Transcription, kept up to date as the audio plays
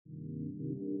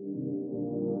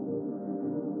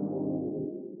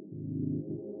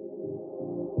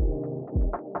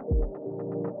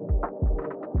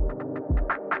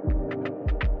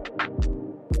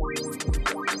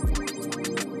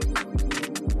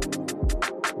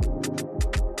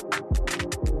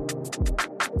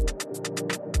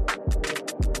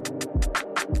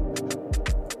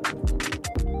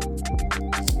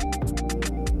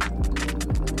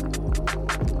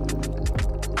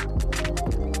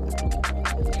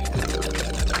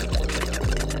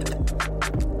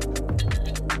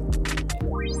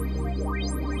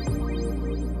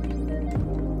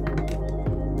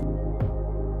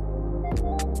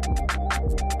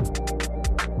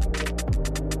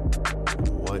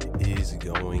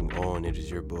It is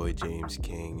your boy James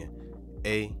King,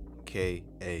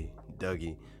 aka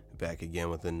Dougie, back again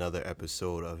with another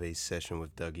episode of A Session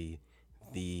with Dougie,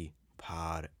 the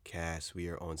podcast. We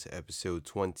are on to episode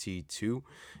 22,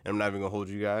 and I'm not even gonna hold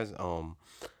you guys.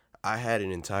 I had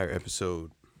an entire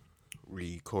episode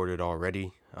recorded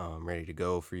already, ready to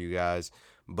go for you guys,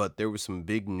 but there was some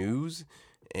big news,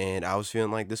 and I was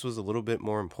feeling like this was a little bit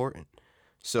more important.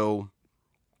 So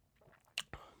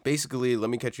basically, let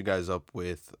me catch you guys up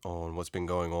with on what's been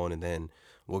going on, and then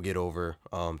we'll get over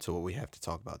to what we have to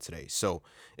talk about today. So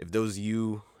if those of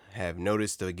you have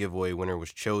noticed, the giveaway winner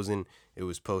was chosen. It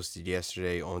was posted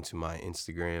yesterday onto my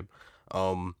Instagram.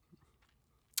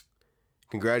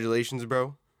 Congratulations,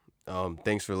 bro.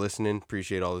 Thanks for listening.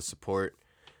 Appreciate all the support.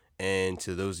 And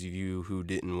to those of you who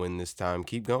didn't win this time,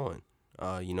 keep going.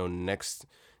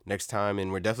 Next time,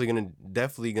 and we're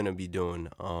definitely gonna be doing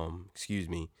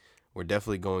we're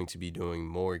definitely going to be doing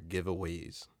more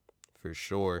giveaways for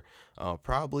sure.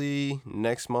 Probably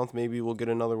next month, maybe we'll get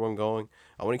another one going.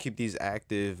 I want to keep these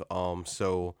active.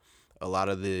 So a lot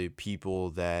of the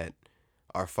people that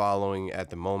are following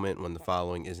at the moment, when the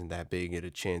following isn't that big, get a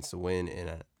chance to win.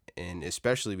 And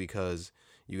especially because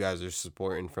you guys are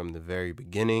supporting from the very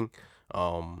beginning.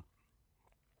 One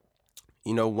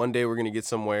day we're going to get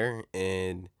somewhere,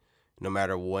 and no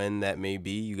matter when that may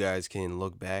be, you guys can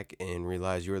look back and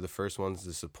realize you're the first ones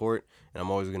to support. And I'm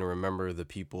always going to remember the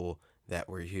people that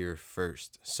were here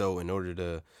first. So in order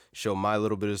to show my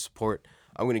little bit of support,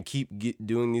 I'm going to keep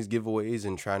doing these giveaways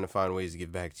and trying to find ways to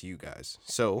give back to you guys.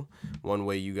 So one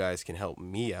way you guys can help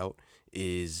me out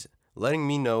is letting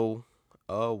me know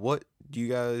what do you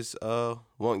guys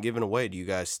want given away. Do you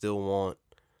guys still want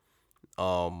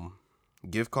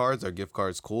gift cards? Are gift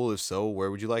cards cool? If so, where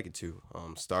would you like it to?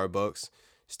 Starbucks,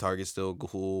 is Target still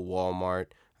cool? Walmart,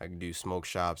 I can do smoke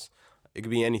shops. It could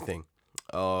be anything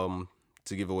to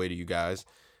give away to you guys.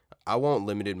 I won't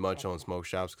limit it much on smoke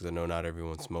shops because I know not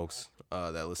everyone smokes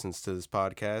that listens to this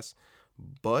podcast.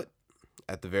 But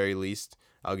at the very least,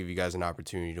 I'll give you guys an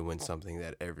opportunity to win something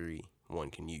that everyone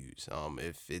can use.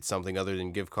 If it's something other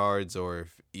than gift cards, or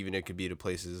if even it could be to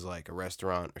places like a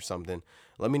restaurant or something,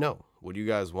 let me know. What do you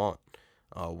guys want?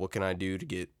 What can I do to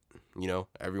get,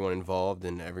 everyone involved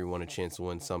and everyone a chance to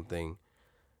win something,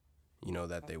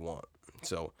 that they want?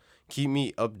 So keep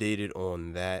me updated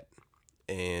on that,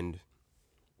 and,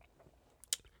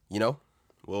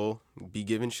 we'll be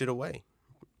giving shit away.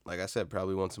 Like I said,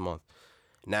 probably once a month.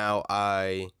 Now,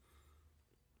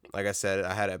 like I said,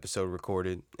 I had an episode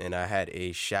recorded, and I had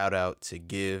a shout out to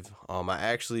give. I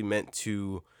actually meant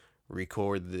to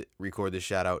record the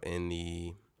shout out in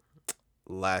the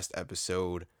last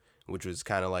episode, which was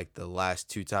kind of like the last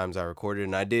two times I recorded,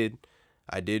 and I did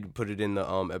put it in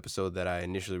the episode that I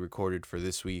initially recorded for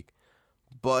this week.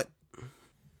 But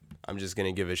I'm just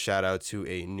gonna give a shout out to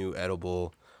a new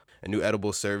edible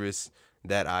service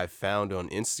that I found on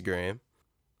Instagram.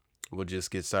 We'll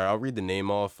just get started. I'll read the name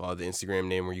off, the Instagram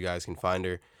name where you guys can find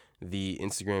her. The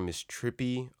Instagram is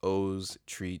Trippy O's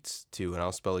Treats 2, and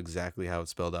I'll spell exactly how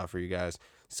it's spelled out for you guys.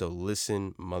 So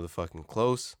listen motherfucking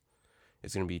close.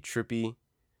 It's going to be Trippy,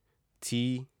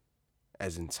 T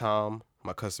as in Tom.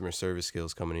 My customer service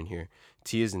skills coming in here.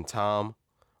 T as in Tom,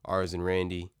 R as in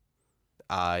Randy,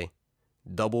 I,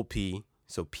 double P,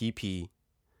 so PP,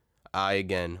 I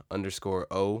again, underscore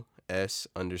O, S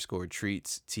underscore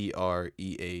treats,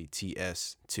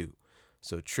 TREATS 2.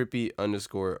 So Trippy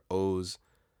underscore O's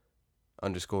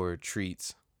underscore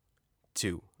treats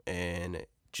 2. And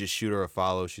just shoot her a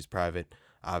follow. She's private,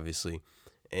 obviously.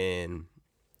 And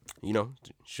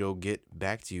she'll get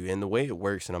back to you. And the way it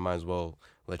works, and I might as well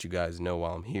let you guys know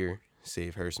while I'm here,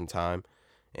 save her some time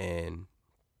and,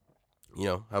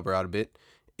 help her out a bit,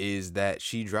 is that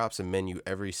she drops a menu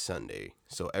every Sunday.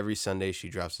 So every Sunday she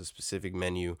drops a specific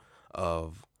menu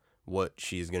of what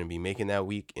she is going to be making that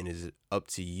week, and it's up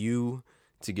to you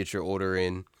to get your order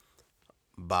in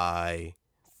by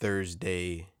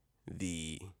Thursday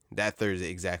that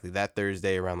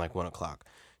Thursday around like 1:00.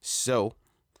 So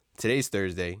today's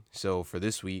Thursday, so for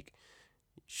this week,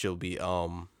 she'll be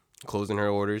closing her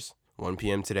orders 1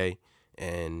 p.m. today,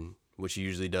 and what she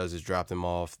usually does is drop them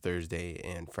off Thursday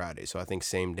and Friday. So I think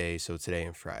same day, so today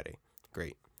and Friday.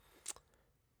 Great.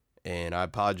 And I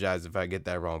apologize if I get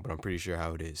that wrong, but I'm pretty sure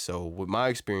how it is. So what my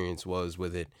experience was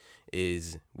with it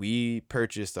is we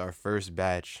purchased our first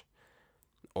batch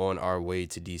on our way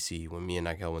to DC. When me and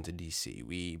Nikel went to DC,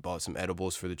 we bought some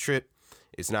edibles for the trip.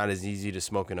 It's not as easy to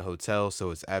smoke in a hotel,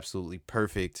 so it's absolutely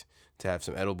perfect to have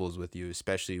some edibles with you,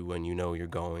 especially when you're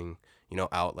going,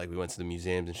 out, like we went to the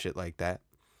museums and shit like that.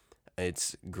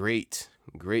 It's great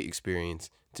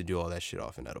experience to do all that shit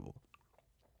off an edible.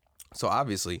 So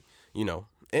obviously,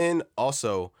 and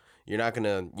also you're not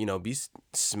gonna, be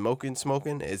smoking.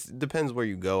 It depends where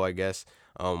you go, I guess.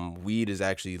 Weed is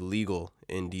actually legal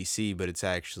in DC, but it's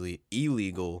actually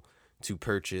illegal to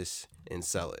purchase and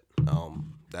sell it.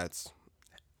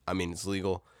 It's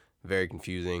legal, very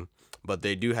confusing, but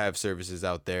they do have services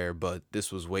out there. But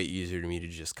this was way easier to me to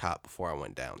just cop before I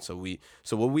went down. So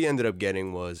what we ended up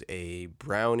getting was a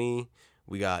brownie.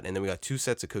 And then we got 2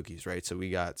 sets of cookies, right? So we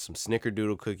got some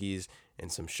snickerdoodle cookies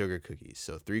and some sugar cookies.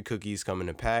 So 3 cookies come in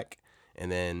a pack, and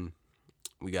then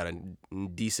we got a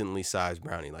decently sized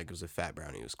brownie. Like, it was a fat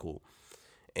brownie. It was cool.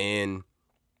 And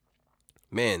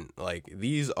man, like,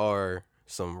 these are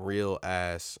some real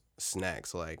ass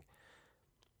snacks. Like,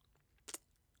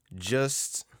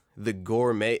 just the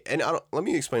gourmet. And let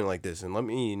me explain it like this, and let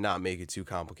me not make it too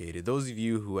complicated. Those of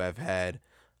you who have had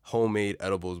homemade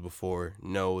edibles before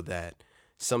know that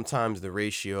sometimes the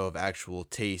ratio of actual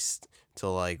taste to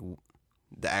like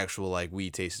the actual like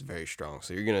weed taste is very strong.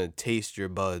 So you're gonna taste your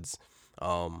buds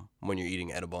when you're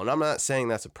eating edible. And I'm not saying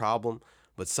that's a problem,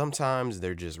 but sometimes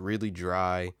they're just really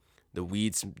dry. The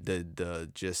weeds,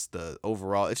 the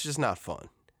overall, it's just not fun.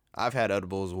 I've had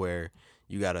edibles where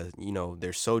you gotta,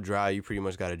 they're so dry, you pretty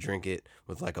much gotta drink it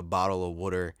with like a bottle of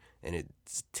water, and it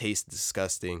tastes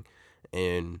disgusting.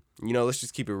 And, let's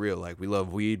just keep it real. Like, we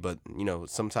love weed, but,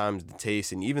 sometimes the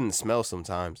taste and even the smell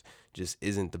sometimes just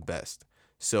isn't the best.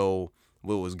 So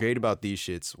what was great about these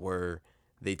shits were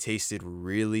they tasted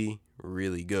really,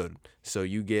 really good. So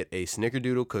you get a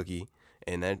snickerdoodle cookie,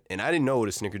 and I didn't know what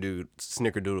a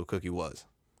snickerdoodle cookie was.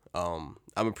 I'm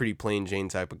a pretty plain Jane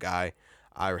type of guy.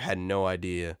 I had no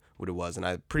idea what it was, and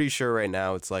I'm pretty sure right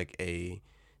now it's like a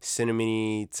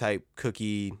cinnamony type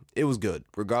cookie. It was good,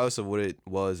 regardless of what it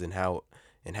was and how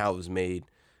it was made.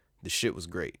 The shit was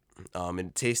great.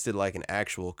 It tasted like an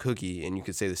actual cookie, and you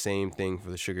could say the same thing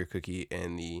for the sugar cookie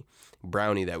and the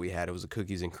brownie that we had. It was a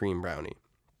cookies and cream brownie.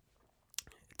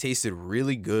 It tasted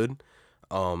really good.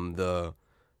 The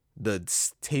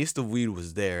taste of weed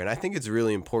was there, and I think it's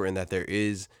really important that there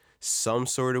is some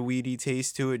sort of weedy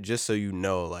taste to it, just so you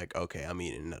know, like, okay, I'm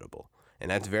eating an edible. And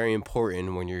that's very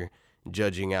important when you're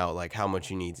judging out like how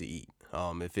much you need to eat.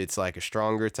 If it's like a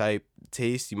stronger type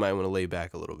taste, you might want to lay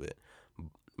back a little bit.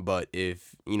 But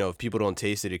if people don't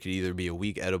taste it, it could either be a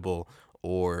weak edible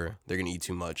or they're gonna eat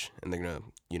too much and they're gonna,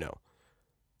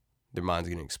 their mind's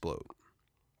gonna explode.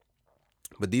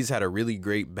 But these had a really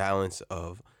great balance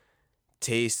of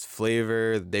taste,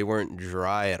 flavor. They weren't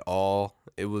dry at all.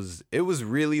 It was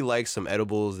really like some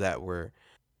edibles that were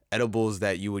edibles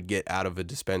that you would get out of a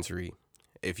dispensary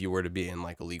if you were to be in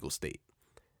like a legal state.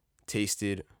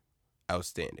 Tasted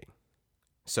outstanding.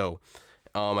 So,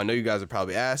 I know you guys are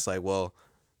probably asked, like, well,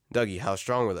 Dougie, how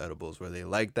strong were the edibles? Were they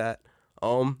like that?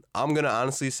 I'm gonna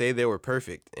honestly say they were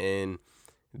perfect. And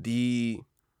the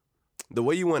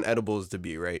way you want edibles to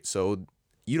be, right? So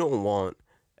you don't want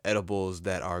edibles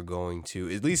that are going to,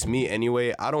 at least me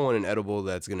anyway, I don't want an edible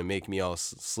that's gonna make me all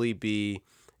sleepy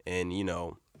and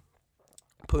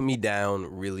put me down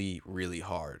really, really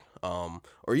hard.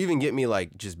 Or even get me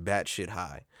like just batshit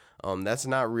high. That's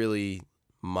not really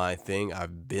my thing.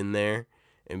 I've been there,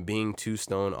 and being too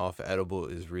stoned off of edible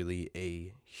is really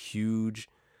a huge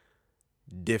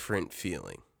different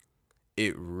feeling.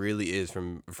 It really is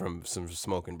from some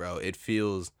smoking, bro. It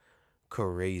feels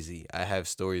crazy. I have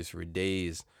stories for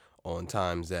days on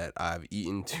times that I've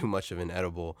eaten too much of an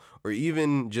edible, or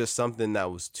even just something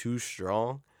that was too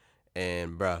strong,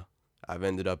 and bruh, I've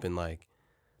ended up in like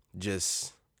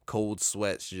just cold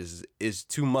sweats. Just, it's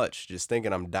too much, just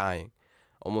thinking I'm dying,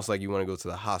 almost like you want to go to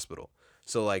the hospital.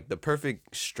 So like the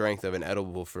perfect strength of an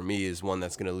edible for me is one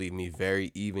that's gonna leave me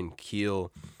very even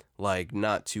keel, like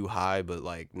not too high, but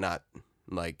like not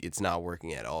like it's not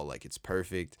working at all, like it's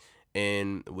perfect.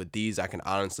 And with these, I can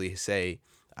honestly say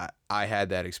I had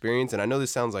that experience. And I know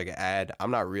this sounds like an ad.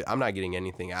 I'm not getting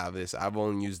anything out of this. I've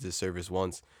only used this service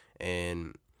once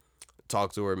and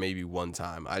talked to her maybe one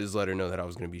time. I just let her know that I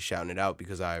was gonna be shouting it out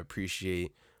because I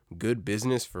appreciate good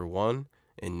business for one,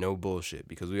 and no bullshit,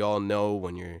 because we all know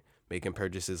when you're making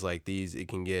purchases like these, it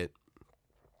can get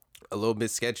a little bit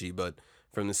sketchy. But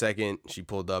from the second she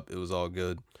pulled up, it was all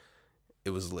good.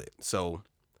 It was lit. So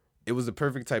it was the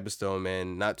perfect type of stone,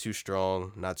 man. Not too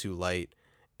strong, not too light.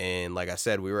 And like I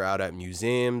said, we were out at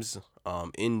museums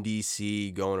in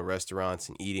DC, going to restaurants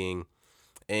and eating.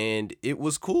 And it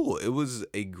was cool. It was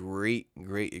a great,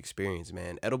 great experience,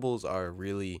 man. Edibles are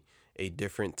really a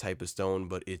different type of stone,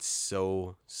 but it's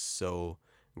so, so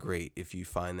great if you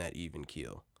find that even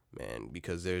keel, man.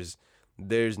 Because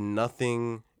there's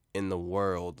nothing in the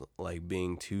world like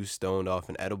being too stoned off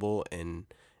an edible and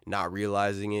not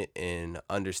realizing it and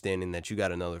understanding that you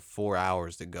got another 4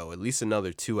 hours to go, at least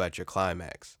another 2 at your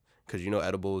climax. Because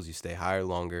edibles, you stay higher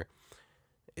longer.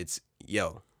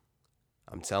 Yo,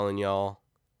 I'm telling y'all,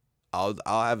 I'll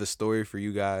have a story for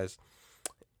you guys.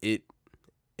 It's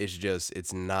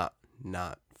not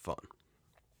fun.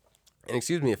 And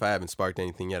excuse me if I haven't sparked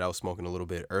anything yet. I was smoking a little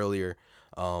bit earlier.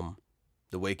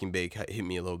 The wake and bake hit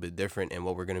me a little bit different, and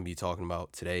what we're going to be talking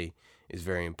about today is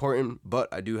very important. But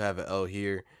I do have an L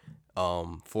here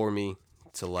for me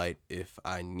to light if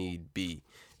I need be.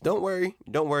 Don't worry.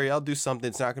 I'll do something.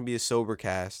 It's not going to be a sober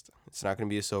cast. It's not going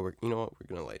to be a sober. You know what?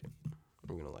 We're going to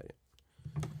light it.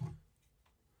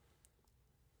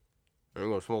 I'm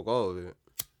going to smoke all of it.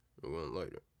 We're going to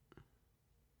light it.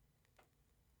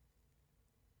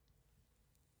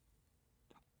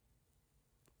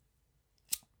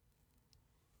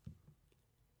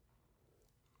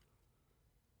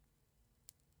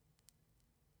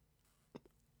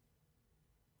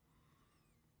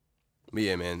 But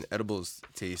yeah, man, edibles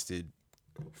tasted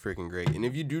freaking great. And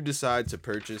if you do decide to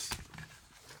purchase,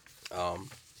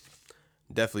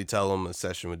 definitely tell them a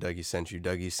session with Dougie sent you.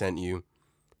 Dougie sent you.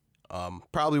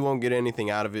 Probably won't get anything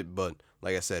out of it, but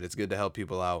like I said, it's good to help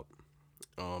people out.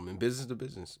 In business to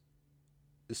business,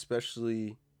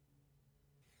 especially.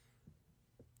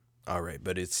 All right,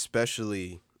 but it's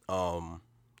especially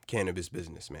cannabis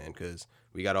business, man, because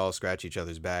we got to all scratch each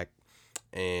other's back,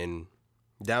 and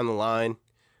down the line,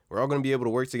 we're all going to be able to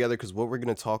work together, because what we're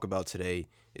going to talk about today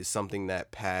is something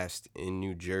that passed in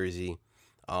New Jersey.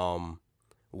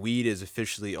 Weed is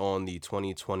officially on the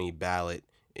 2020 ballot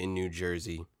in New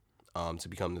Jersey to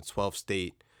become the 12th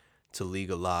state to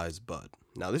legalize bud.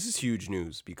 Now, this is huge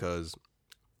news because,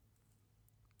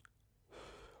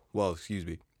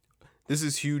 this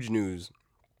is huge news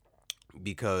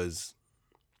because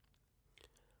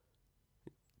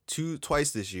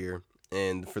twice this year,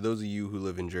 and for those of you who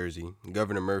live in Jersey,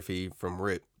 Governor Murphy from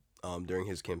RIP, during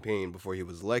his campaign before he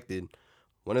was elected,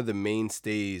 one of the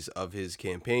mainstays of his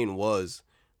campaign was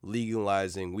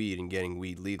legalizing weed and getting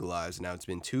weed legalized. Now, it's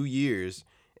been 2 years,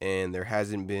 and there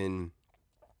hasn't been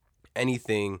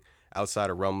anything outside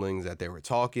of rumblings that they were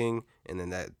talking, and then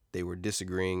that they were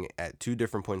disagreeing at 2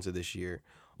 different points of this year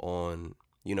on,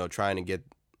 trying to get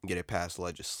it passed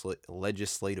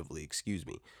legislatively.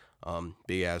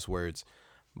 Big ass words.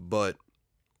 But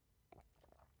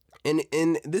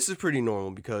and this is pretty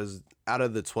normal, because out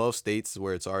of the 12 states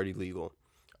where it's already legal,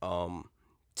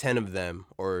 10 of them,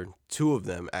 or 2 of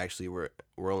them actually were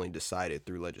only decided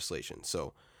through legislation.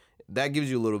 So that gives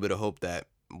you a little bit of hope that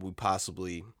we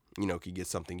possibly, could get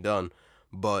something done.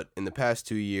 But in the past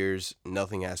 2 years,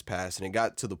 nothing has passed, and it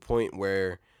got to the point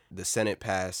where the Senate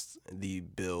passed the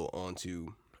bill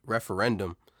onto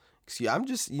referendum. See, I'm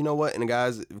just, and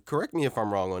guys, correct me if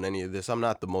I'm wrong on any of this. I'm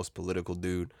not the most political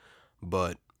dude,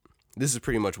 but this is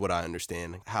pretty much what I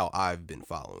understand, how I've been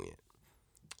following it.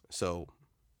 So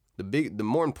the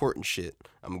more important shit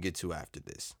I'm going to get to after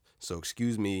this. So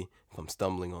excuse me if I'm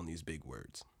stumbling on these big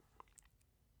words.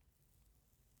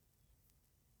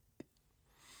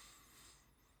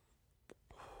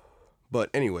 But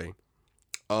anyway,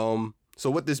 so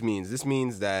what this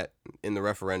means that in the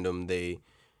referendum, they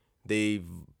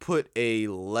put a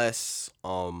less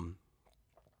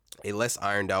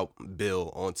ironed out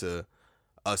bill onto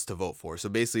us to vote for. So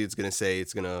basically,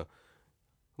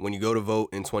 when you go to vote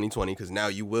in 2020, because now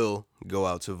you will go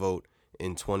out to vote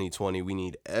in 2020, we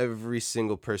need every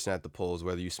single person at the polls,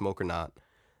 whether you smoke or not,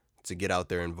 to get out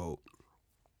there and vote.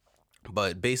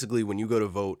 But basically, when you go to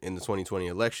vote in the 2020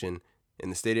 election, in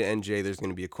the state of NJ, there's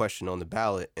going to be a question on the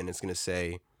ballot, and it's going to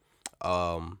say,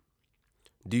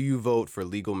 do you vote for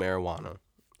legal marijuana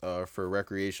for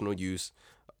recreational use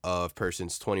of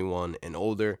persons 21 and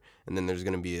older? And then there's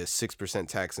going to be a 6%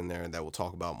 tax in there that we'll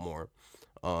talk about more.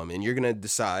 And you're going to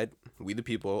decide, we the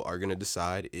people are going to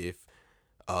decide if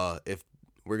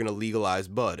we're going to legalize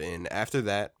bud. And after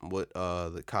that, what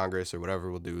the Congress or whatever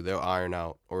will do, they'll iron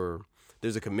out, or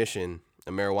there's a commission,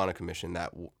 a marijuana commission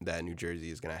that New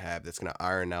Jersey is going to have that's going to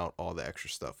iron out all the extra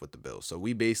stuff with the bill. So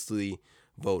we basically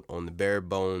vote on the bare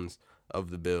bones of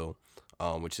the bill,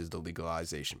 which is the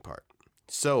legalization part.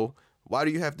 So why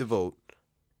do you have to vote,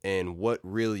 and what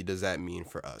really does that mean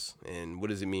for us, and what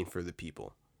does it mean for the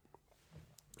people?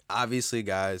 Obviously,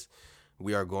 guys,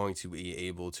 we are going to be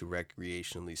able to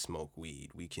recreationally smoke weed.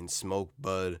 We can smoke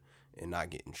bud and not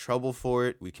get in trouble for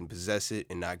it. We can possess it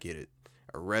and not get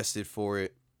arrested for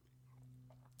it.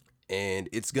 And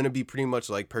it's going to be pretty much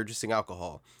like purchasing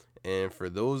alcohol. And for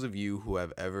those of you who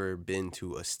have ever been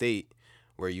to a state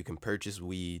where you can purchase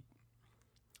weed,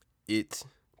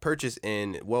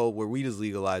 where weed is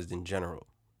legalized in general.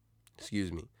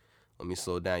 let me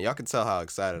slow down. Y'all can tell how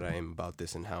excited I am about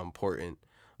this and how important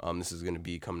this is going to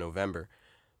be come November.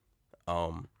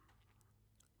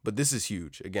 But this is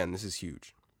huge. Again, this is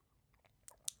huge.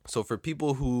 So for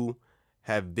people who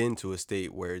have been to a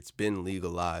state where it's been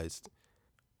legalized,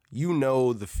 you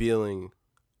know the feeling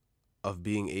of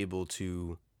being able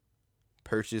to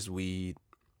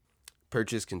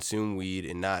consume weed,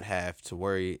 and not have to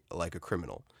worry like a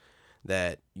criminal.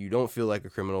 That you don't feel like a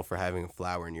criminal for having a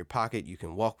flower in your pocket. You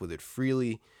can walk with it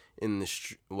freely in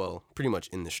the pretty much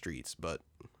in the streets, but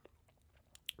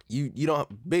you don't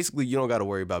got to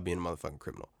worry about being a motherfucking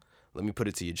criminal. Let me put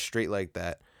it to you straight like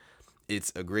that.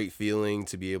 It's a great feeling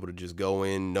to be able to just go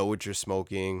in, know what you're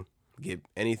smoking, get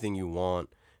anything you want,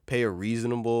 pay a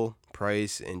reasonable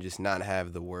price, and just not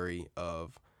have the worry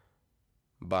of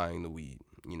buying the weed,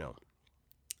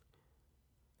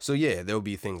 So yeah, there'll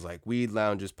be things like weed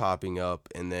lounges popping up,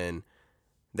 and then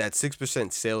that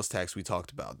 6% sales tax we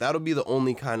talked about. That'll be the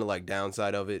only kind of like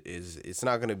downside of it. Is it's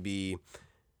not going to be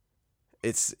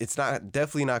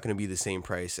definitely not going to be the same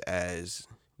price as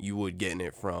you would getting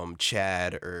it from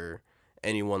Chad or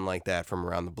anyone like that from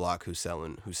around the block who's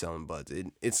selling buds.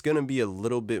 It's going to be a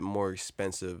little bit more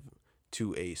expensive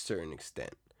to a certain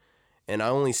extent. And I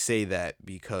only say that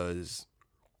because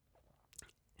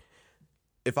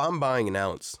if I'm buying an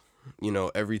ounce,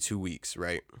 every 2 weeks,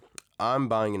 right? I'm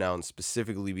buying an ounce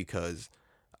specifically because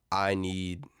I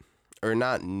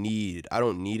don't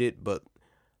need it, but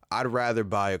I'd rather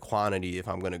buy a quantity if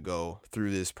I'm going to go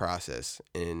through this process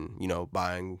in,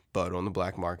 buying bud on the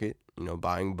black market,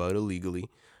 buying bud illegally.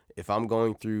 If I'm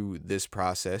going through this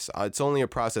process, it's only a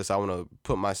process I want to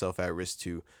put myself at risk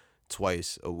to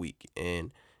twice a week.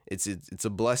 And it's a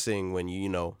blessing when you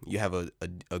have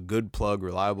a good plug,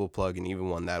 reliable plug, and even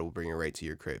one that will bring it right to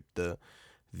your crib.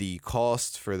 The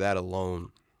cost for that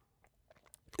alone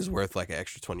is worth like an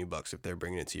extra $20 if they're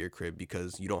bringing it to your crib,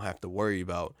 because you don't have to worry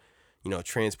about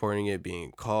transporting it,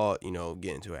 being caught,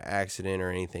 getting into an accident or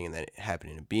anything, and then it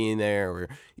happening to being there, or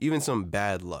even some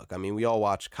bad luck. I mean, we all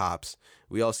watch Cops.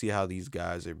 We all see how these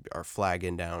guys are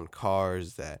flagging down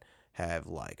cars that have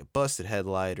like a busted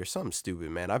headlight or something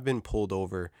stupid, man. I've been pulled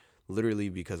over literally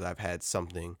because I've had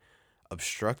something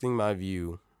obstructing my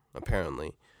view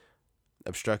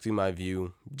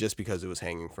just because it was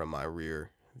hanging from my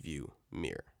rear view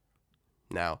mirror.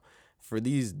 Now, for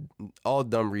these all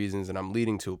dumb reasons, and I'm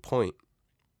leading to a point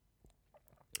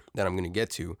that I'm going to get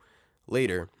to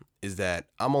later, is that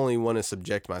I'm only want to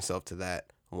subject myself to that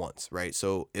once, right?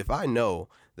 So if I know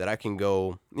that I can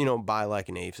go, buy like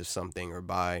an eighth of something, or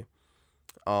buy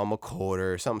a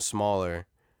quarter or something smaller,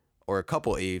 or a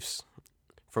couple eighths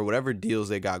for whatever deals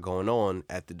they got going on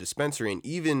at the dispensary, and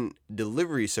even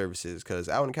delivery services, because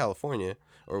out in California,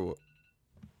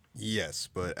 yes,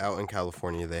 but out in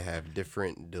California, they have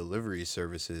different delivery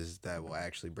services that will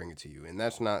actually bring it to you. And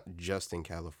that's not just in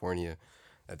California.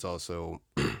 That's also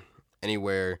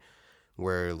anywhere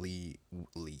where weed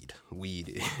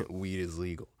is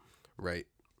legal, right?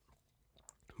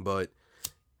 But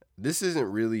this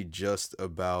isn't really just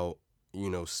about,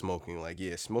 smoking. Like,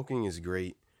 yeah, smoking is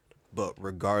great, but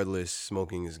regardless,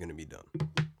 smoking is going to be done.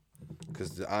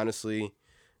 Because honestly,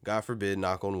 God forbid,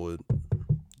 knock on wood,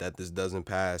 that this doesn't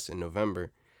pass in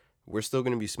November, we're still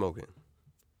going to be smoking.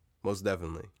 Most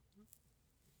definitely.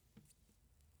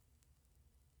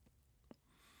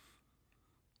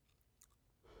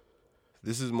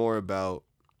 This is more about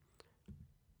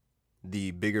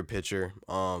the bigger picture,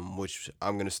 which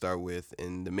I'm going to start with.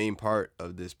 And the main part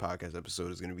of this podcast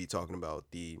episode is going to be talking about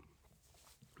the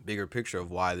bigger picture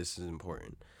of why this is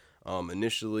important.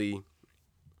 Initially,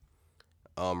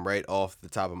 right off the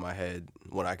top of my head,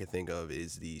 what I can think of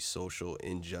is the social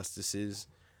injustices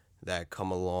that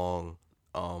come along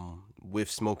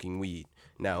with smoking weed.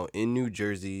 Now, in New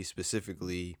Jersey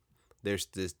specifically, there's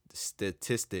this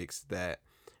statistics that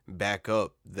back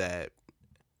up that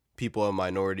people of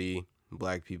minority,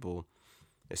 black people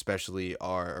especially,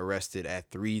 are arrested at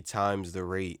 3 times the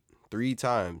rate. 3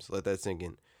 times, let that sink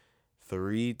in.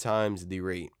 3 times the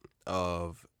rate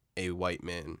of a white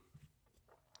man,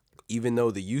 even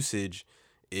though the usage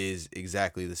is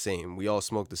exactly the same. We all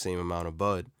smoke the same amount of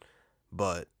bud,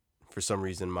 but for some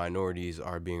reason, minorities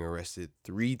are being arrested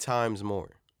 3 times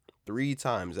more. 3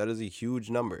 times. That is a huge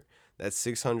number. That's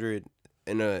 600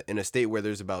 in a state where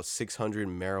there's about 600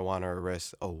 marijuana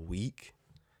arrests a week.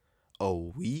 A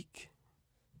week.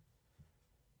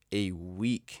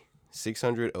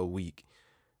 600 a week.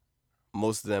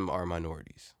 Most of them are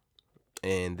minorities.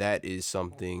 And that is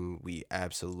something we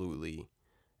absolutely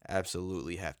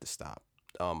have to stop.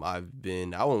 I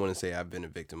wouldn't want to say I've been a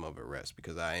victim of arrest,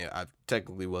 because I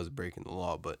technically was breaking the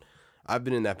law, but I've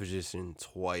been in that position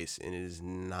twice, and it is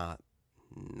not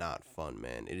fun,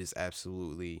 man. It is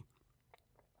absolutely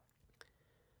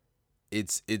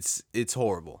it's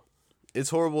horrible.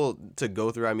 It's horrible to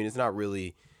go through. I mean, it's not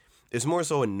really, it's more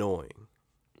so annoying.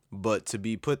 But to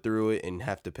be put through it and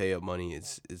have to pay up money,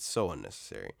 it's so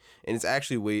unnecessary. And it's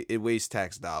actually it wastes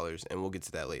tax dollars, and we'll get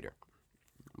to that later.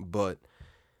 But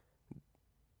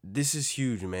this is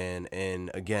huge, man.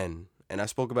 And again, and I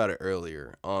spoke about it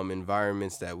earlier.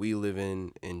 Environments that we live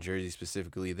in Jersey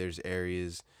specifically, there's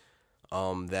areas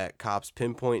that cops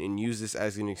pinpoint and use this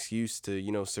as an excuse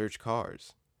to, search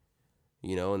cars.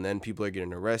 And then people are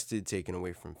getting arrested, taken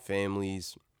away from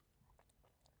families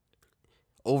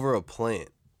over a plant.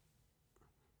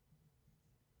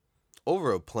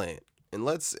 And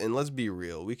let's be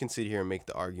real. We can sit here and make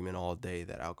the argument all day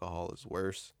that alcohol is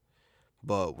worse,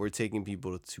 but we're taking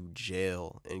people to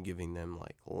jail and giving them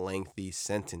like lengthy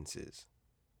sentences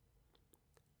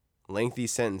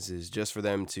just for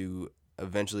them to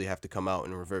eventually have to come out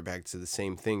and revert back to the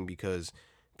same thing because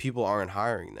people aren't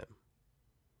hiring them.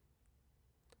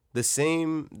 The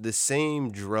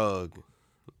same drug,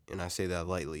 and I say that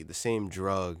lightly, the same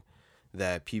drug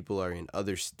that people are in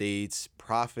other states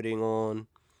profiting on.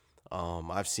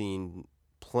 I've seen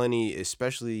plenty,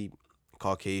 especially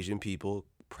Caucasian people,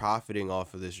 profiting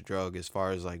off of this drug as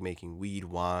far as like making weed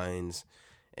wines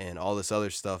and all this other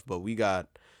stuff. But we got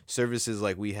services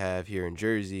like we have here in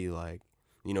Jersey, like,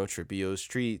 Tripio's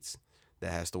Treats,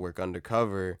 that has to work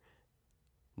undercover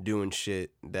doing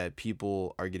shit that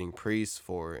people are getting praised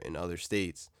for in other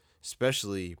states,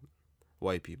 especially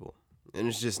white people. And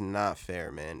it's just not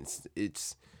fair, man.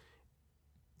 It's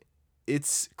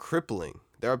crippling.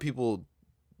 There are people,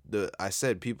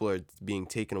 people are being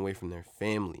taken away from their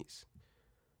families,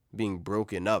 being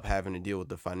broken up, having to deal with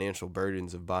the financial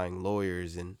burdens of buying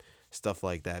lawyers and stuff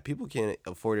like that. People can't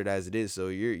afford it as it is, so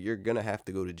you're gonna have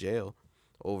to go to jail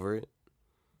over it.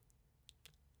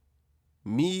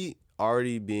 Me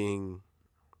already being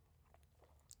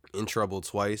in trouble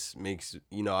twice makes,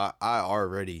 I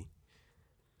already,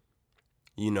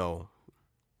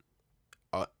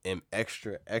 am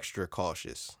extra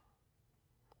cautious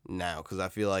now, because I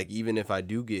feel like even if I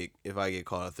get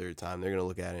caught a third time, they're gonna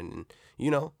look at it and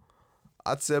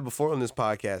I'd said before on this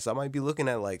podcast, I might be looking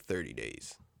at like 30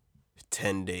 days,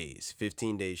 10 days,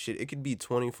 15 days, shit. It could be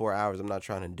 24 hours. I'm not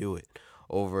trying to do it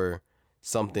over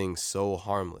something so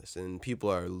harmless, and people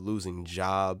are losing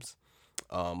jobs,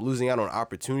 losing out on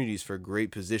opportunities for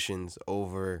great positions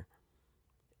over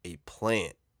a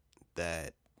plant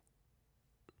that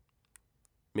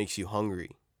makes you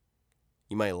hungry.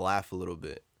 You might laugh a little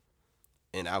bit,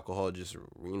 and alcohol just,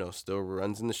 still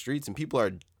runs in the streets, and people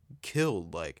are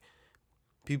killed. Like,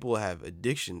 people have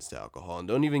addictions to alcohol, and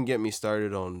don't even get me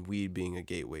started on weed being a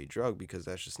gateway drug, because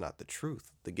that's just not the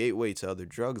truth. The gateway to other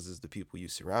drugs is the people you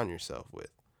surround yourself with.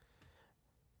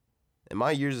 In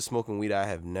my years of smoking weed, I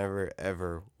have never,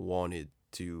 ever wanted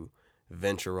to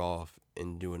venture off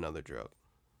and do another drug.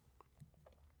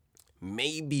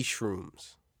 Maybe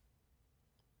shrooms.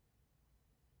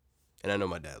 And I know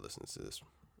my dad listens to this,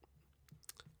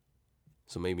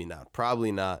 so maybe not.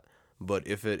 Probably not. But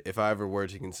if I ever were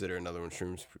to consider another one,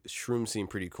 shrooms seem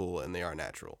pretty cool, and they are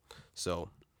natural. So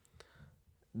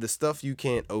the stuff you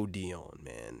can't OD on,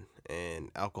 man.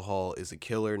 And alcohol is a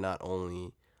killer, not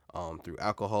only through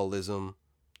alcoholism,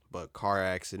 but car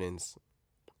accidents.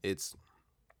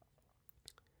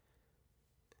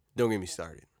 Don't get me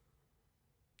started.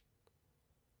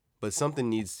 But something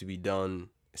needs to be done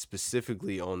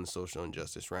specifically on the social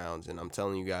injustice rounds. And I'm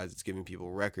telling you guys, it's giving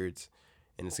people records.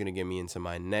 And it's going to get me into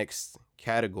my next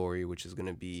category, which is going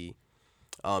to be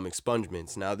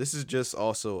expungements. Now, this is just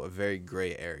also a very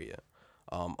gray area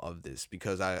of this,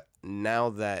 because now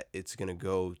that it's going to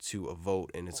go to a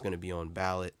vote and it's going to be on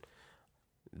ballot,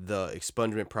 the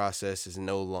expungement process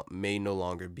may no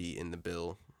longer be in the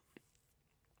bill,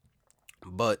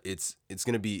 but it's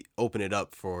going to be open it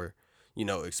up for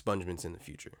expungements in the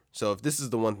future. So if this is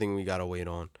the one thing we got to wait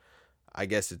on, I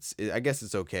guess it's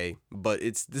okay, but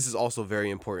this is also very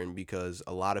important, because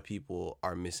a lot of people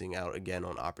are missing out again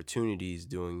on opportunities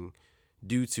due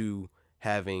to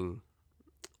having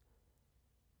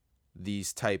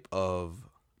these type of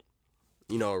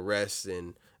arrests,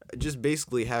 and just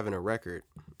basically having a record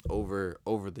over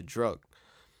the drug.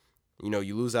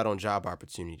 You lose out on job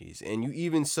opportunities, and you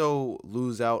even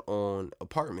lose out on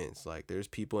apartments. Like, there's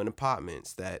people in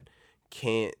apartments that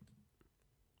can't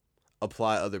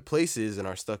apply other places and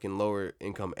are stuck in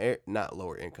not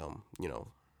lower income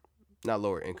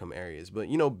areas,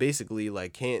 but basically,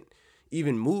 like, can't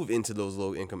even move into those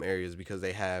low income areas because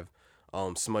they have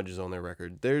smudges on their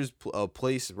record. There's a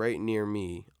place right near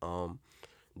me, down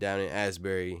in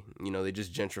Asbury. You know, they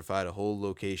just gentrified a whole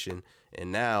location,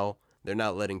 and now they're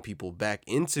not letting people back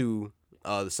into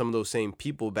some of those same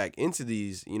people back into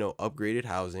these, you know, upgraded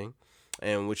housing,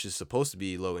 and which is supposed to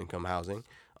be low income housing.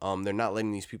 They're not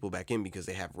letting these people back in because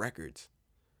they have records.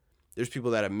 There's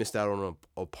people that have missed out on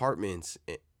apartments.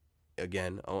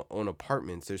 Again, on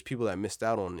apartments, there's people that missed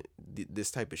out on this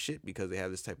type of shit because they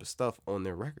have this type of stuff on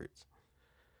their records.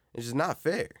 It's just not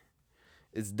fair.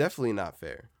 It's definitely not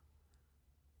fair.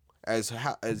 As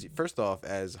first off,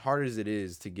 as hard as it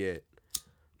is to get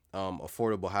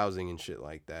affordable housing and shit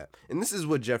like that, and this is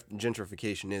what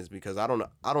gentrification is, because I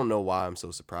don't know why I'm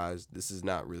so surprised. This is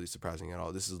not really surprising at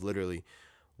all. This is literally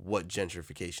what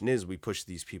gentrification is. We push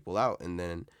these people out, and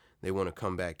then they want to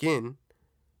come back in,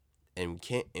 and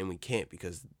we can't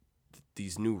because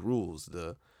these new rules.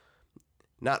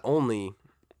 Not only,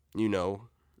 you know,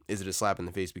 is it a slap in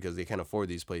the face because they can't afford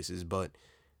these places, but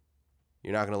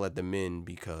you're not going to let them in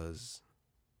because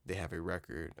they have a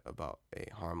record about a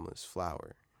harmless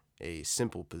flower. A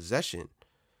simple possession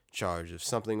charge of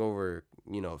something over,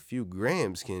 you know, a few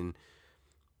grams can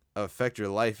affect your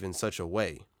life in such a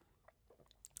way.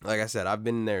 Like I said, I've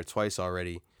been there twice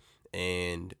already,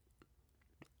 and,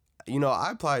 you know,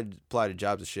 I applied to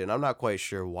jobs and shit, and I'm not quite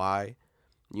sure why,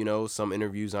 you know, some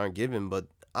interviews aren't given, but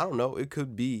I don't know. It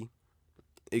could be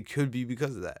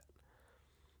because of that.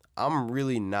 I'm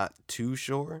really not too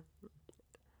sure,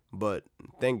 but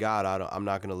thank God I'm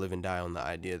not going to live and die on the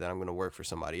idea that I'm going to work for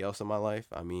somebody else in my life.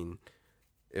 I mean,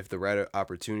 if the right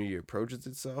opportunity approaches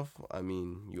itself, I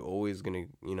mean, I'm always going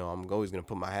to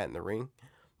put my hat in the ring,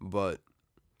 but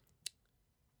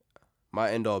my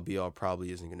end all be all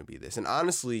probably isn't going to be this. And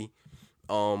honestly,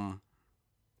 and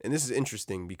this is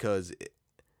interesting because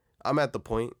I'm at the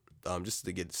point, just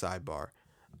to get the sidebar,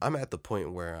 I'm at the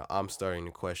point where I'm starting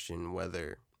to question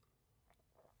whether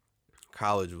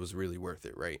college was really worth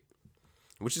it, right?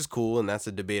 Which is cool, and that's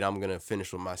a debate I'm going to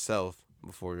finish with myself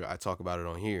before I talk about it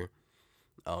on here,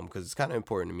 because it's kind of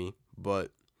important to me.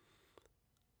 But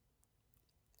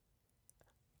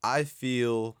I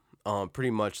feel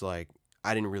pretty much like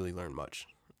I didn't really learn much.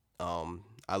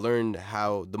 I learned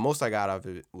the most I got out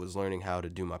of it was learning how to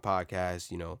do my podcast,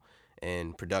 you know,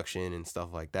 and production and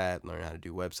stuff like that, learn how to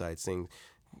do websites, things,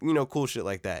 you know, cool shit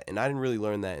like that. And I didn't really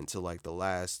learn that until like the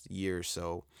last year or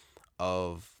so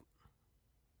of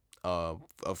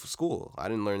school. I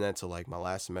didn't learn that till like my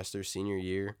last semester, senior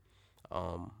year.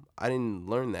 I didn't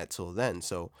learn that till then.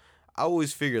 So I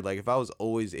always figured, like, if I was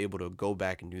always able to go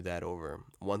back and do that over,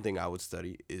 one thing I would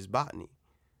study is botany,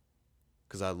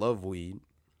 because I love weed.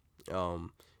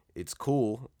 It's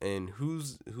cool, and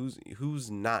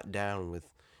who's not down with,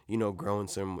 you know, growing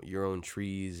your own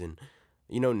trees and,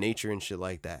 you know, nature and shit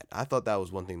like that. I thought that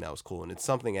was one thing that was cool, and it's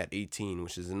something at 18,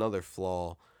 which is another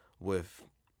flaw with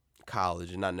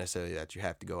college, and not necessarily that you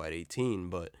have to go at 18,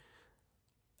 but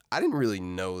I didn't really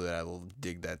know that I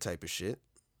dig that type of shit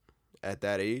at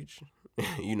that age,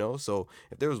 you know? So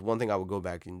if there was one thing I would go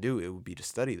back and do, it would be to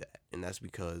study that, and that's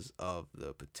because of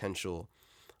the potential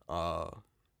of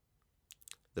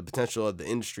the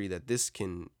industry that this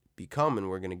can become, and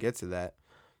we're going to get to that.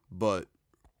 But,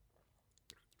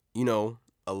 you know,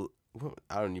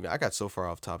 I got so far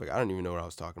off topic, I don't even know what I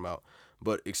was talking about.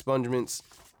 But expungements,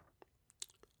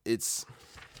 it's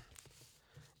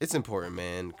important,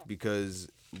 man, because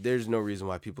there's no reason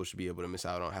why people should be able to miss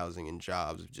out on housing and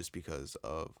jobs just because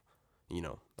of, you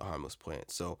know, the harmless plant.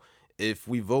 So if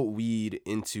we vote weed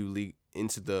if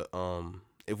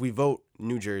we vote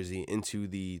New Jersey into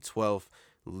the 12th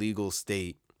legal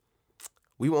state,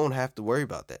 we won't have to worry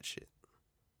about that shit.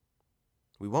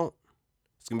 We won't.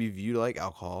 It's going to be viewed like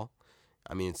alcohol.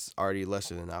 I mean, it's already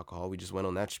lesser than alcohol. We just went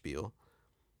on that spiel.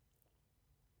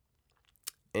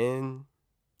 And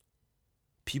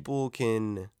people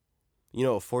can, you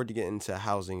know, afford to get into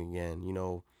housing again. You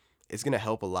know, it's going to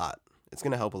help a lot. It's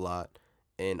going to help a lot.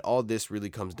 And all this really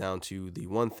comes down to the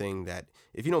one thing that,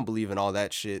 if you don't believe in all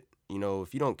that shit, you know,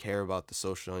 if you don't care about the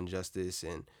social injustice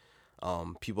and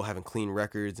people having clean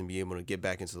records and be able to get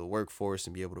back into the workforce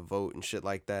and be able to vote and shit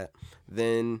like that,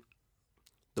 then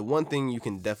the one thing you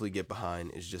can definitely get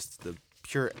behind is just the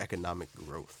pure economic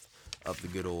growth of the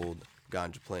good old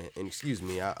ganja plant. And excuse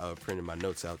me, I printed my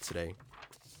notes out today.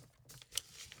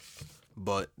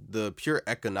 But the pure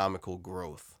economical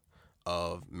growth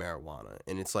of marijuana.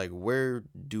 And it's like, where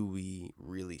do we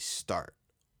really start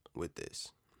with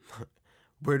this?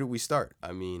 Where do we start?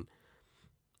 I mean,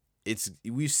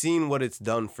 we've seen what it's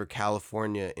done for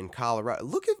California and Colorado.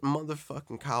 Look at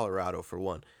motherfucking Colorado, for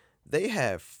one. They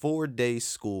have 4-day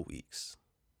school weeks.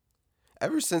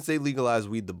 ever since they legalized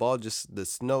weed, the ball just the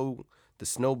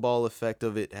snowball effect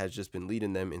of it has just been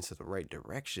leading them into the right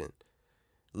direction.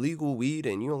 Legal weed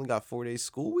and you only got 4 days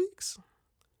school weeks?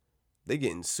 They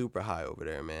getting super high over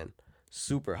there, man.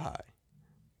 Super high.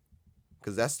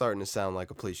 Because that's starting to sound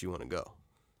like a place you want to go.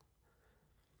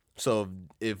 So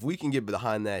if we can get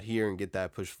behind that here and get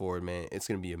that push forward, man, it's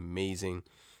going to be amazing.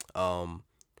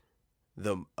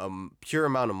 The pure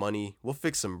amount of money, we'll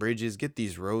fix some bridges, get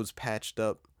these roads patched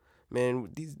up. Man,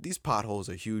 these potholes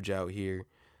are huge out here.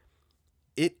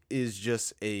 It is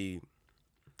just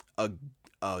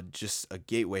just a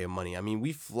gateway of money. I mean,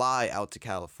 we fly out to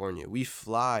California. We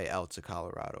fly out to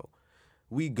Colorado.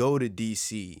 We go to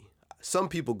DC. Some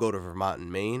people go to Vermont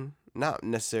and Maine. Not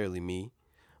necessarily me,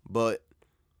 but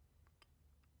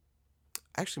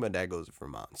actually my dad goes to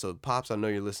Vermont. So Pops, I know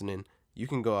you're listening. You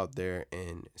can go out there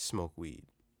and smoke weed.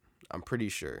 I'm pretty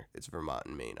sure it's Vermont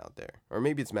and Maine out there. Or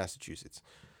maybe it's Massachusetts.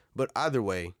 But either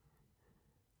way,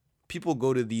 people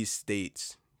go to these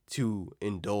states to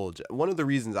indulge. One of the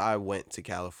reasons I went to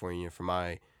California for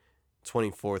my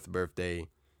 24th birthday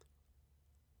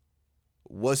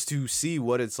was to see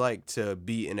what it's like to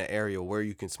be in an area where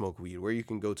you can smoke weed, where you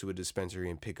can go to a dispensary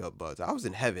and pick up buds. I was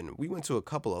in heaven. We went to a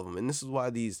couple of them, and this is why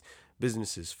these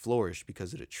businesses flourish,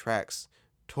 because it attracts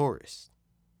tourists.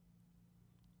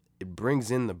 It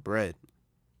brings in the bread.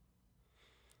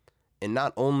 And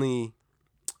not only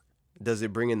does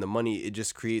it bring in the money, it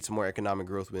just creates more economic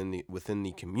growth within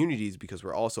the communities, because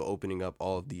we're also opening up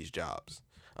all of these jobs.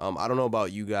 I don't know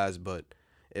about you guys, but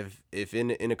if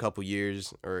in a couple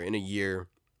years or in a year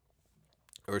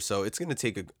or so, it's going to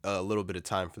take a little bit of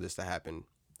time for this to happen.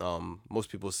 Most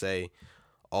people say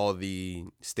all the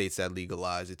states that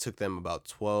legalize, it took them about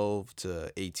 12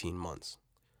 to 18 months.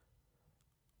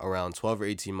 Around 12 or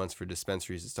 18 months for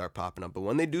dispensaries to start popping up. But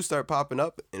when they do start popping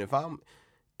up, and if I'm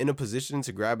in a position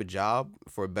to grab a job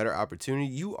for a better opportunity,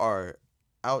 you are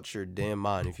out your damn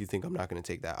mind if you think I'm not going to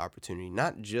take that opportunity.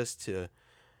 Not just to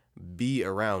be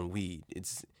around weed.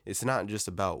 It's not just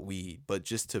about weed, but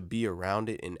just to be around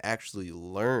it and actually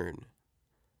learn.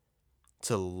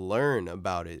 To learn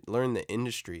about it, learn the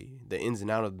industry, the ins and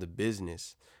outs of the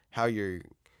business, how you're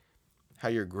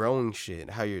growing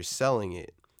shit, how you're selling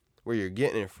it, where you're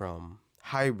getting it from,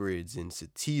 hybrids and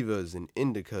sativas and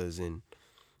indicas and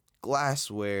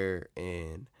glassware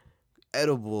and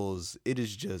edibles. It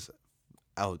is just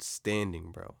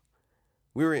outstanding, bro.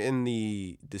 We were in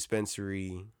the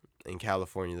dispensary in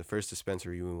California, the first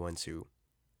dispensary we went to,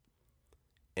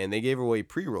 and they gave away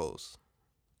pre-rolls,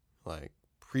 like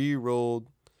pre-rolled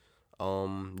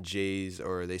J's,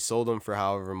 or they sold them for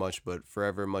however much, but for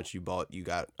however much you bought, you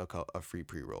got a free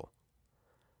pre-roll.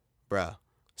 Bruh,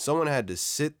 someone had to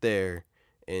sit there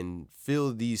and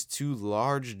fill these 2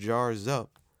 large jars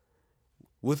up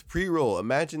with pre-roll.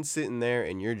 Imagine sitting there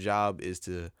and your job is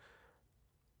to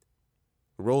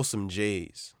roll some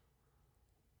J's.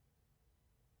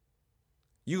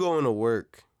 You go into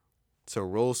work to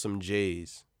roll some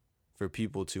J's for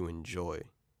people to enjoy.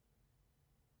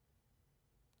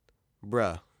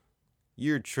 Bruh,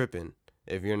 you're tripping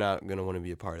if you're not going to want to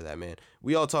be a part of that, man.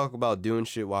 We all talk about doing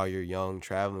shit while you're young,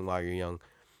 traveling while you're young.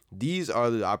 These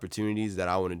are the opportunities that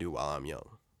I want to do while I'm young.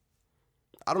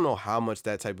 I don't know how much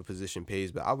that type of position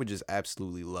pays, but I would just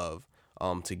absolutely love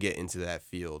to get into that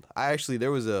field.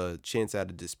 There was a chance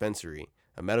at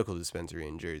a medical dispensary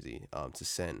in Jersey, to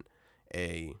send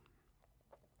a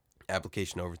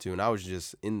application over to, and I was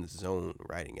just in the zone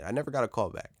writing it. I never got a call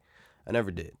back. I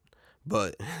never did.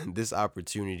 But this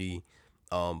opportunity,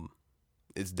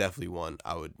 it's definitely one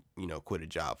I would, quit a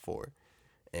job for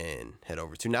and head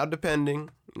over to. Now depending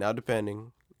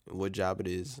what job it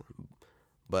is.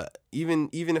 But even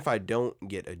if I don't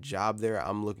get a job there,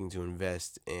 I'm looking to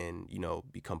invest and,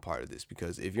 become part of this.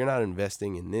 Because if you're not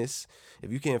investing in this,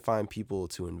 if you can't find people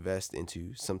to invest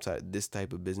into this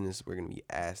type of business, we're going to be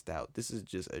asked out. This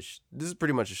is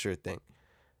pretty much a sure thing.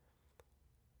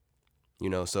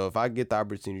 So if I get the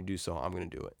opportunity to do so, I'm going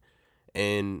to do it.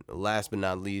 And last but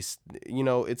not least, we're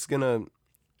going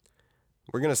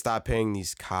to stop paying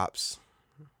these cops.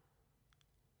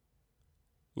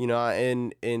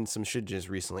 And some shit just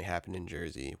recently happened in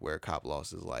Jersey where a cop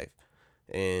lost his life.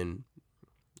 And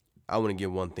I want to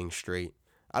get one thing straight.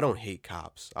 I don't hate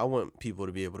cops. I want people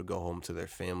to be able to go home to their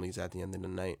families at the end of the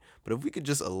night. But if we could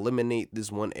just eliminate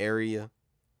this one area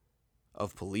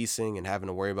of policing and having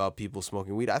to worry about people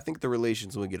smoking weed, I think the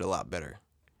relations would get a lot better.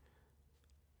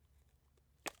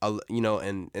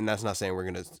 And that's not saying we're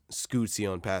going to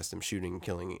scootsy on past them shooting and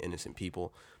killing innocent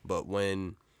people. But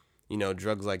when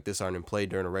drugs like this aren't in play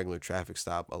during a regular traffic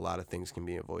stop, a lot of things can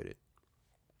be avoided.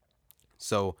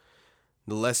 So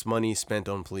the less money spent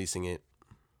on policing it,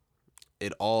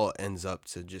 it all ends up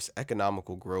to just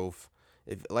economical growth.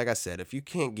 If, like I said, if you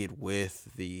can't get with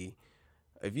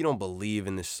if you don't believe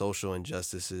in the social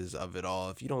injustices of it all,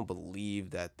 if you don't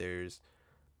believe that there's,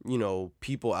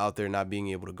 people out there not being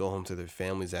able to go home to their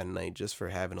families at night just for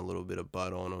having a little bit of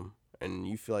butt on them, and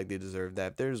you feel like they deserve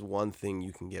that, if there's one thing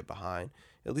you can get behind,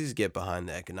 at least get behind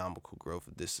the economical growth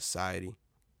of this society.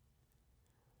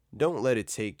 Don't let it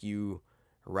take you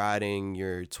riding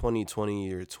your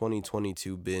 2020 or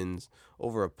 2022 bins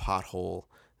over a pothole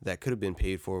that could have been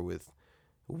paid for with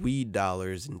weed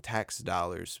dollars and tax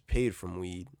dollars paid from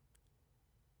weed,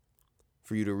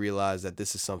 for you to realize that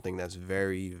this is something that's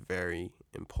very, very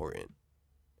important.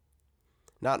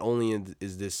 Not only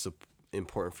is this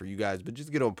important for you guys, but just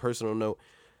to get on a personal note,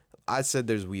 I said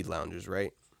there's weed lounges,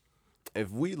 right?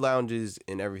 If weed lounges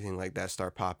and everything like that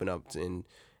start popping up and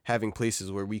having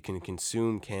places where we can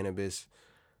consume cannabis,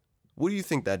 what do you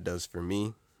think that does for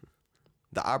me?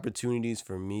 The opportunities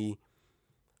for me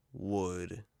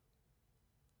would...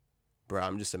 Bro,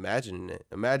 I'm just imagining it.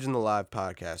 Imagine the live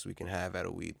podcast we can have at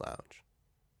a weed lounge.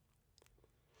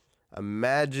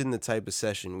 Imagine the type of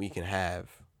session we can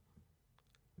have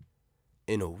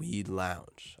in a weed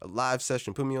lounge. A live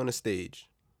session. Put me on a stage.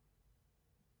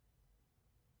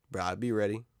 Bro, I'd be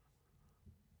ready.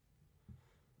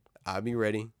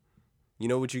 You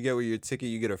know what you get with your ticket?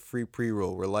 You get a free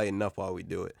pre-roll. We're lighting up while we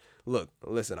do it. Look,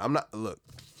 listen,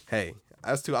 hey,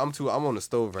 I'm on the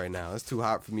stove right now. It's too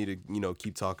hot for me to,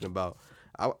 keep talking about.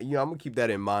 I'm going to keep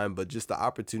that in mind, but just the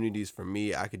opportunities for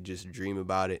me, I could just dream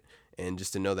about it, and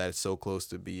just to know that it's so close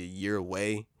to be a year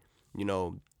away,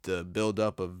 the build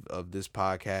up of this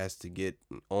podcast, to get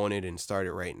on it and start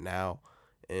it right now,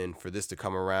 and for this to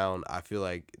come around, I feel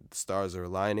like the stars are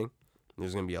aligning.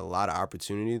 There's going to be a lot of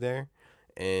opportunity there,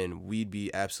 and we'd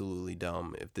be absolutely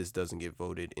dumb if this doesn't get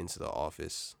voted into the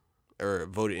office, or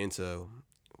voted into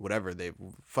whatever if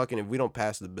we don't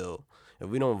pass the bill, if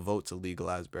we don't vote to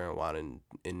legalize marijuana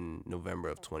in November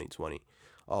of 2020,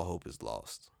 all hope is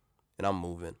lost. And I'm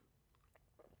moving.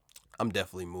 I'm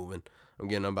definitely moving. I'm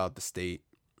getting about the state.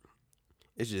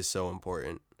 It's just so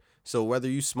important. So whether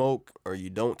you smoke or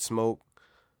you don't smoke,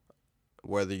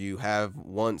 whether you have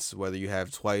once, whether you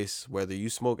have twice, whether you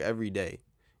smoke every day,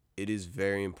 it is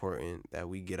very important that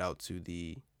we get out to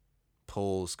the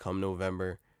polls come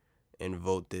November and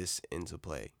vote this into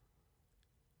play.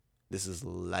 This is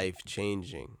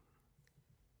life-changing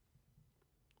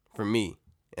for me.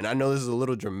 And I know this is a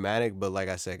little dramatic, but like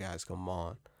I said, guys, come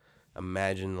on.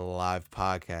 Imagine the live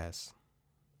podcast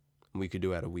we could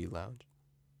do at a weed lounge.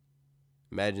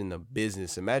 Imagine the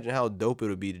business. Imagine how dope it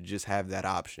would be to just have that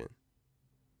option.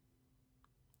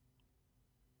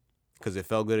 Because it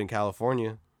felt good in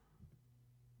California.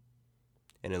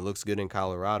 And it looks good in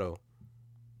Colorado.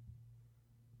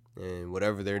 And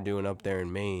whatever they're doing up there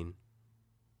in Maine,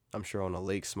 I'm sure on a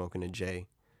lake smoking a J,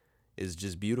 is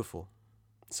just beautiful.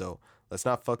 So let's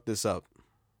not fuck this up.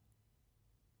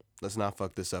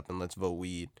 And let's vote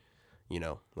weed.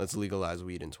 Let's legalize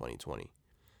weed in 2020.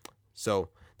 So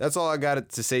that's all I got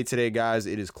to say today, guys.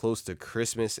 It is close to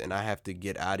Christmas, and I have to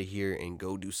get out of here and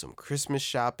go do some Christmas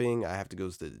shopping. I have to go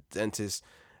to the dentist.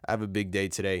 I have a big day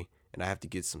today, and I have to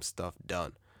get some stuff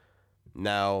done.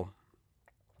 Now,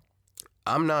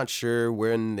 I'm not sure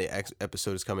when the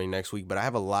episode is coming next week, but I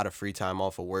have a lot of free time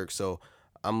off of work, so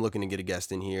I'm looking to get a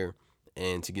guest in here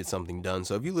and to get something done.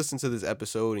 So if you listen to this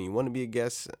episode and you want to be a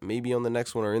guest, maybe on the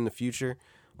next one or in the future,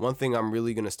 one thing I'm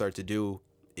really going to start to do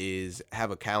is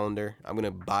have a calendar. I'm going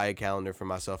to buy a calendar for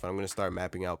myself, and I'm going to start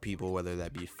mapping out people, whether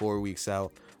that be 4 weeks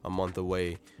out, a month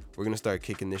away. We're going to start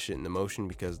kicking this shit into motion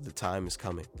because the time is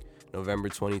coming. November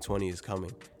 2020 is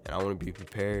coming, and I want to be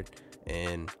prepared,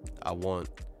 and I want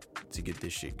to get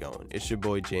this shit going. It's your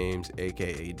boy James,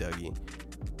 aka Dougie,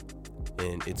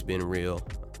 and it's been real.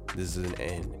 This is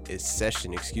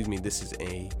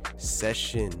a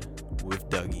session with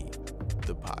Dougie,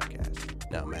 the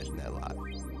podcast. Now imagine that live.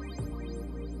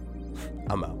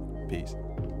 I'm out. Peace.